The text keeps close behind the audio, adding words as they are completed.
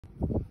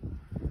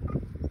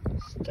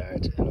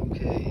Start and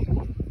okay.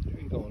 Here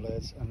we go,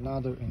 lads.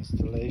 Another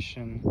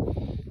installation,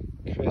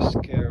 Kress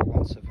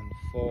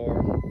KR174,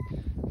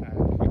 and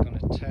we're going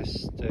to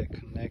test the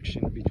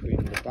connection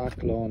between the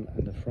back lawn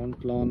and the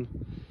front lawn.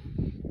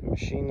 The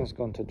machine is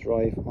going to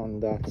drive on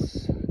that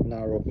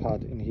narrow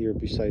path in here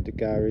beside the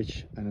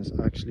garage, and it's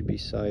actually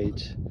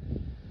beside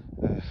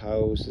a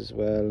house as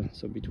well,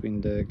 so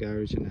between the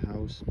garage and the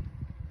house.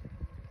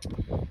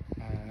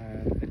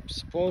 It's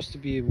supposed to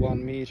be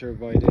 1 meter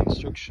by the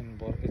instruction,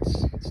 but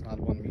it's not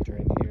 1 meter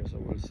in here, so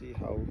we'll see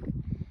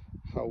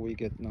how we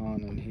get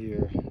on in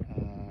here.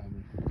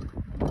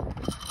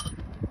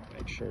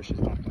 Make sure she's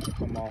not going to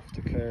come off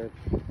the curb,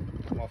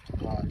 come off the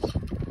path.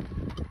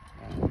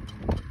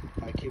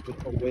 I keep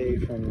it away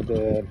from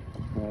the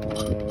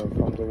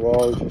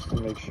wall just to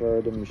make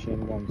sure the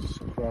machine won't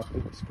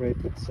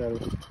scrape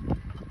itself.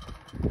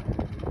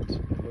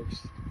 And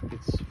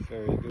it's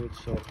very good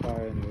so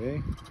far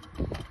anyway.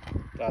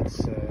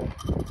 That's we're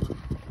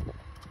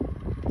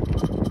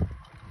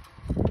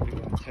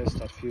going to test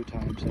that a few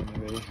times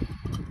anyway,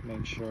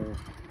 make sure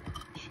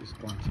she's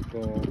going to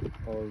go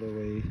all the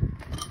way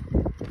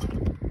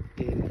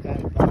in and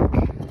back.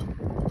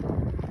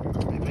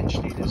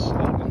 Eventually this is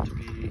all going to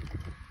be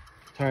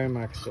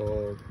tarmac,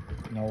 so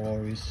no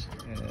worries.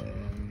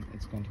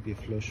 It's going to be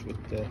flush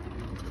with the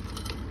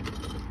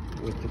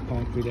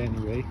concrete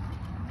anyway.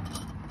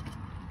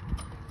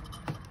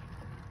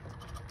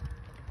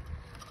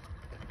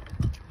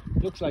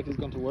 Looks like it's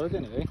going to work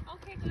anyway.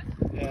 Okay, good.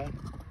 Yeah,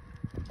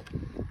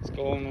 it's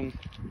going, and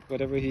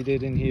whatever he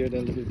did in here,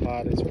 the little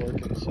pad is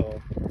working,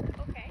 so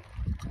okay.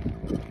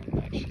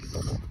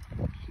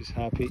 She's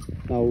happy.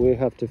 Now we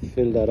have to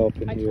fill that up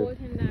in I here. told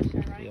him that,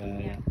 right? Yeah.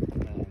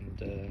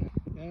 And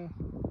yeah,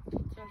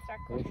 So start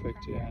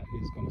perfect. Yeah,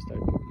 he's going to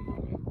start cooking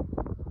now.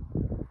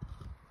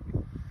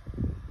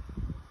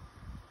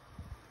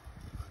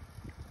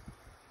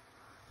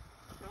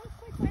 Oh, it's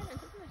quite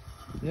silent, isn't it?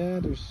 Yeah,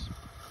 there's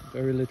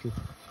very little.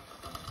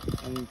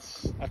 And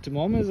at the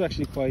moment it's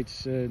actually quite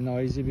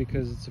noisy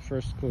because it's the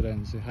first cut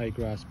and it's a high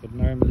grass, but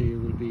normally it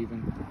will be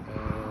even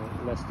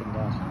less than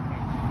that.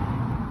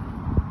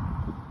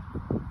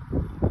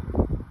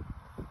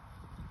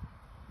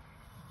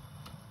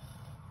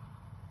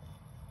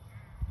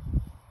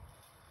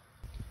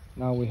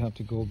 Now we have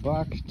to go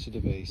back to the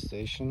base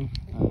station,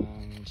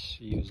 and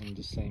using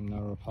the same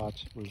narrow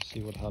path we'll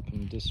see what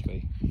happened this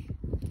way.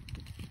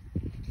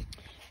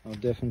 Now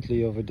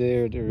definitely over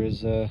there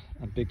is a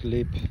big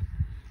lip,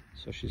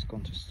 so she's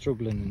going to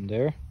struggling in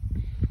there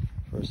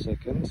for a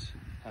second.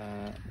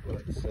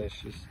 Let's say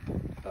she's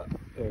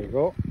there we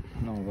go,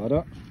 no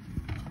bother.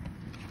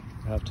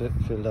 I have to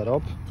fill that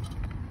up,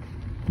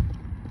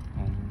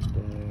 and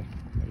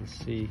we'll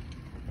see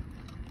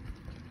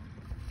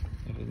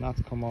if it's not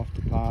come off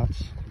the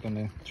path. I'm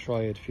gonna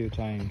try it a few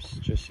times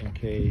just in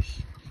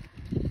case,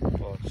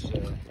 but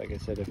like I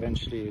said,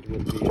 eventually it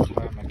will be a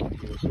tarmac in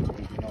here, so there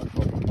will be no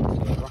problem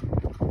whatsoever.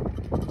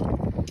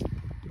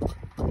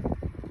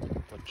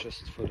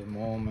 Just for the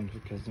moment,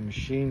 because the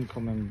machine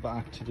coming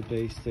back to the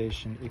base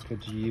station, it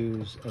could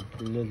use a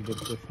little bit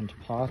different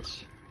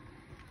path,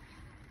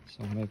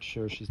 so make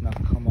sure she's not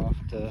come off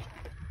the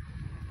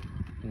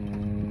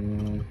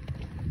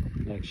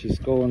like she's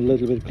going a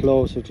little bit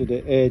closer to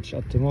the edge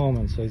at the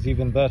moment, so it's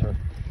even better.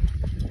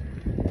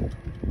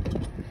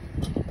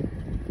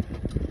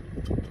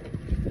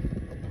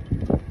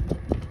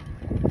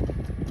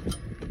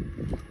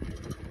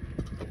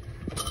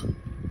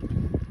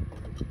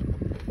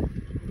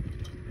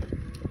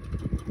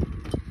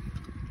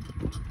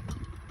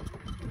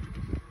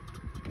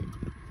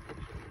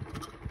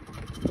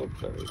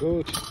 Very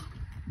good.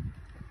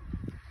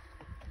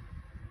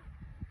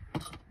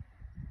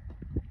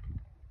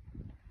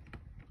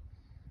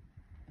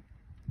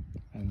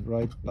 And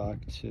right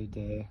back to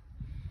the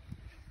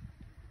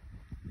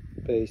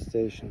base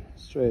station,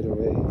 straight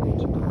away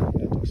into the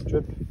magnetic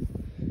strip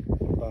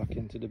and back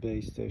into the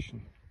base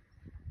station.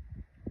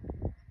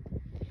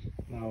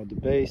 Now the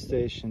base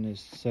station is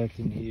set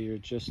in here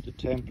just to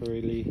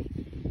temporarily,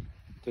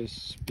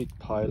 this big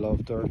pile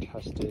of dirt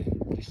has to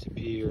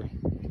disappear.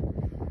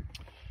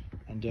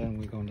 And then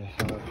we're going to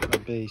have a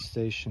base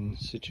station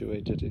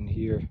situated in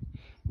here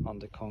on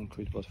the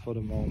concrete, but for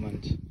the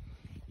moment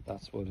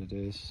that's what it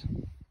is.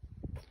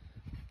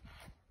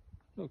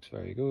 Looks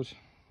very good,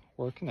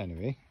 working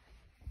anyway.